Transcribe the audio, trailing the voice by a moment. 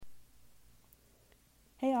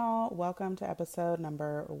y'all. Welcome to episode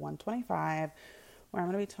number 125, where I'm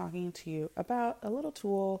going to be talking to you about a little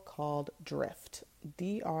tool called Drift,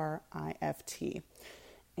 D-R-I-F-T.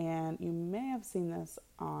 And you may have seen this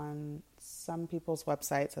on some people's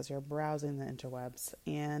websites as you're browsing the interwebs.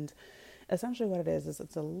 And essentially what it is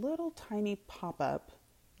it's a little tiny pop-up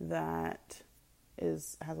that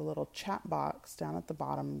has a little chat box down at the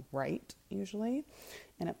bottom right, usually.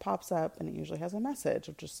 And it pops up and it usually has a message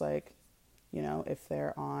of just like, you know, if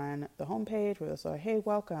they're on the homepage where they'll say, hey,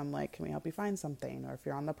 welcome, like, can we help you find something? Or if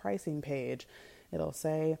you're on the pricing page, it'll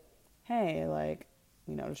say, hey, like,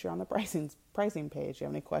 we notice you're on the pricing page. Do you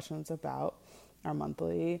have any questions about our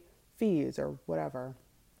monthly fees or whatever?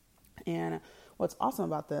 And what's awesome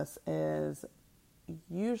about this is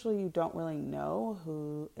usually you don't really know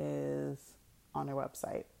who is on their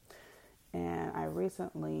website. And I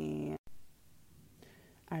recently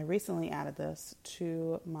added this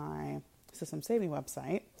to my System Saving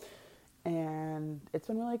website, and it's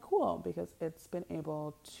been really cool because it's been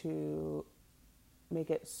able to make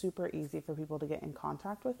it super easy for people to get in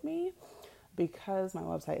contact with me. Because my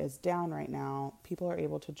website is down right now, people are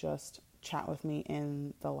able to just chat with me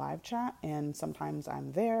in the live chat, and sometimes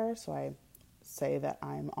I'm there, so I say that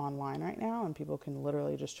I'm online right now and people can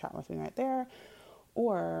literally just chat with me right there,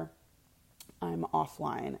 or I'm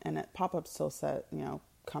offline and it pop-up still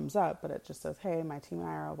comes up, but it just says, hey, my team and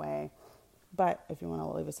I are away, but if you want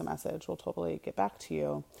to leave us a message, we'll totally get back to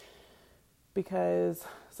you. Because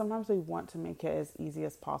sometimes we want to make it as easy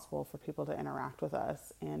as possible for people to interact with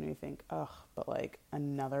us, and we think, but like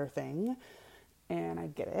another thing. And I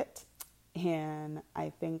get it. And I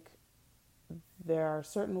think there are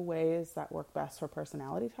certain ways that work best for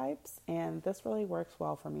personality types, and this really works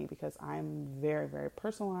well for me because I'm very, very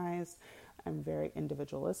personalized. I'm very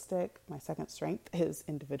individualistic. My second strength is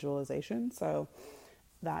individualization, so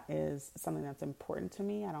that is something that's important to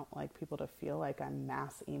me. I don't like people to feel like I'm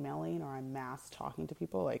mass emailing or I'm mass talking to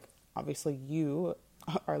people. Like, obviously you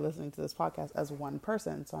are listening to this podcast as one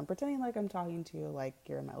person, so I'm pretending like I'm talking to you like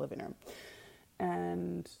you're in my living room.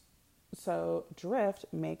 And so Drift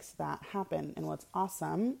makes that happen. And what's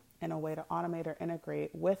awesome, and a way to automate or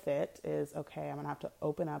integrate with it is, okay, I'm going to have to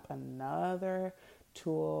open up another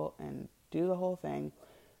tool and do the whole thing.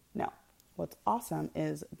 No. What's awesome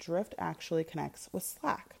is Drift actually connects with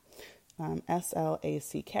Slack,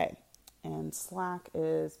 Slack. And Slack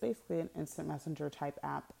is basically an instant messenger type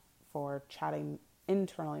app for chatting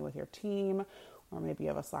internally with your team, or maybe you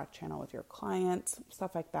have a Slack channel with your clients,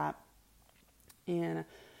 stuff like that. And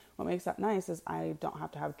what makes that nice is I don't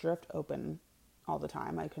have to have Drift open all the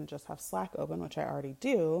time. I can just have Slack open, which I already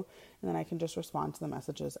do, and then I can just respond to the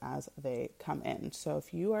messages as they come in. So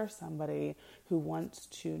if you are somebody who wants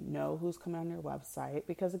to know who's coming on your website,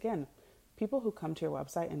 because again, people who come to your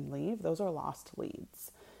website and leave, those are lost leads.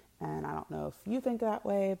 And I don't know if you think that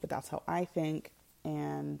way, but that's how I think.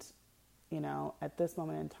 And, you know, at this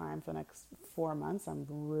moment in time for the next 4 months, I'm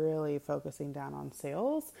really focusing down on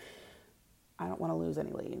sales. I don't want to lose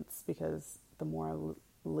any leads, because the more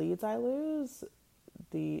leads I lose,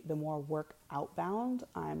 the more work outbound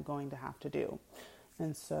I'm going to have to do.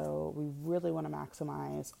 And so we really want to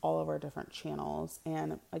maximize all of our different channels.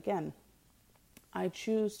 And again, I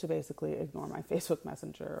choose to basically ignore my Facebook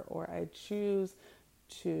Messenger, or I choose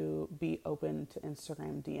to be open to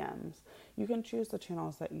Instagram DMs. You can choose the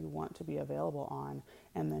channels that you want to be available on,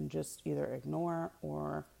 and then just either ignore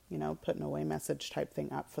or, you know, put an away message type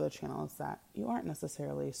thing up for the channels that you aren't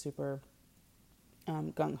necessarily super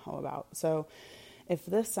gung-ho about. So if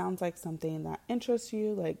this sounds like something that interests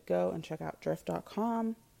you, like, go and check out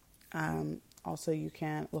drift.com. Also, you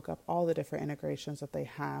can look up all the different integrations that they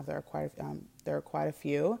have. There are quite a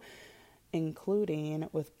few, including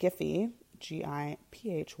with Giphy,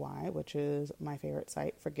 Giphy, which is my favorite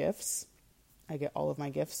site for GIFs. I get all of my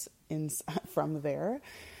GIFs from there.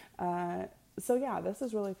 So yeah, this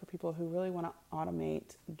is really for people who really want to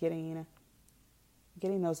automate getting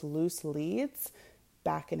those loose leads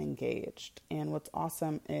back and engaged. And what's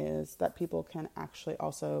awesome is that people can actually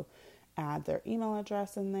also add their email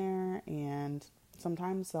address in there, and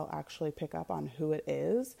sometimes they'll actually pick up on who it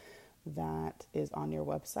is that is on your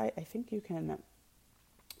website. I think you can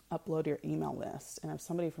upload your email list, and if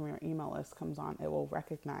somebody from your email list comes on, it will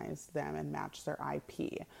recognize them and match their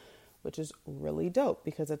IP, which is really dope,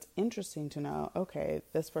 because it's interesting to know, okay,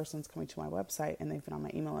 this person's coming to my website and they've been on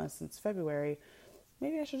my email list since February.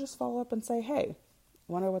 Maybe I should just follow up and say, hey,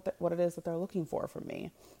 wonder what it is that they're looking for from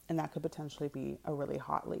me. And that could potentially be a really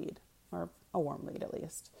hot lead, or a warm lead at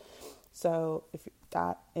least. So if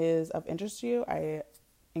that is of interest to you, I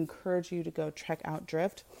encourage you to go check out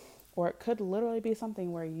Drift. Or it could literally be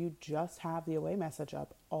something where you just have the away message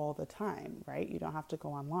up all the time, right? You don't have to go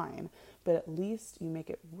online, but at least you make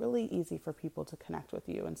it really easy for people to connect with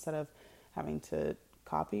you instead of having to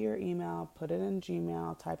copy your email, put it in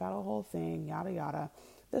Gmail, type out a whole thing, yada, yada.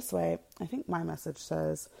 This way, I think my message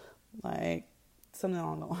says like something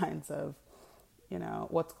along the lines of,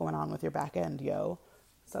 what's going on with your back end, yo?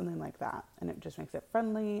 Something like that. And it just makes it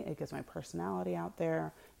friendly. It gets my personality out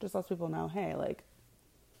there. Just lets people know, hey, like,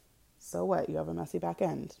 so what? You have a messy back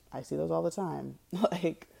end. I see those all the time.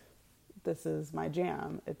 Like, this is my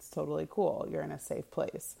jam. It's totally cool. You're in a safe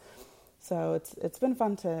place. So it's been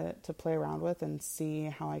fun to play around with and see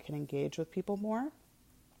how I can engage with people more,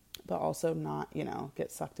 but also not,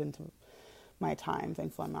 get sucked into my time.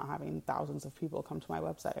 Thankfully, I'm not having thousands of people come to my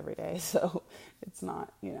website every day. So it's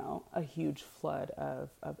not, a huge flood of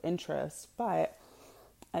interest. But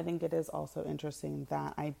I think it is also interesting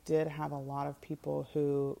that I did have a lot of people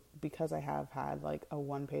who, because I have had like a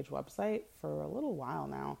one-page website for a little while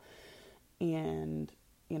now, and,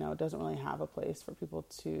 it doesn't really have a place for people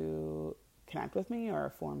to connect with me or a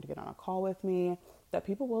forum to get on a call with me, that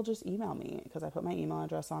people will just email me because I put my email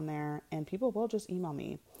address on there and people will just email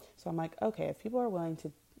me. So I'm like, okay, if people are willing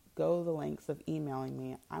to go the lengths of emailing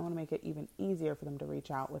me, I want to make it even easier for them to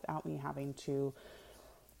reach out without me having to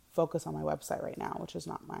focus on my website right now, which is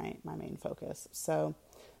not my main focus. So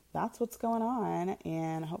that's what's going on.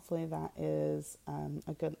 And hopefully that is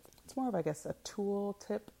it's more of, I guess, a tool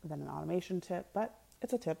tip than an automation tip, but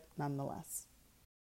it's a tip nonetheless.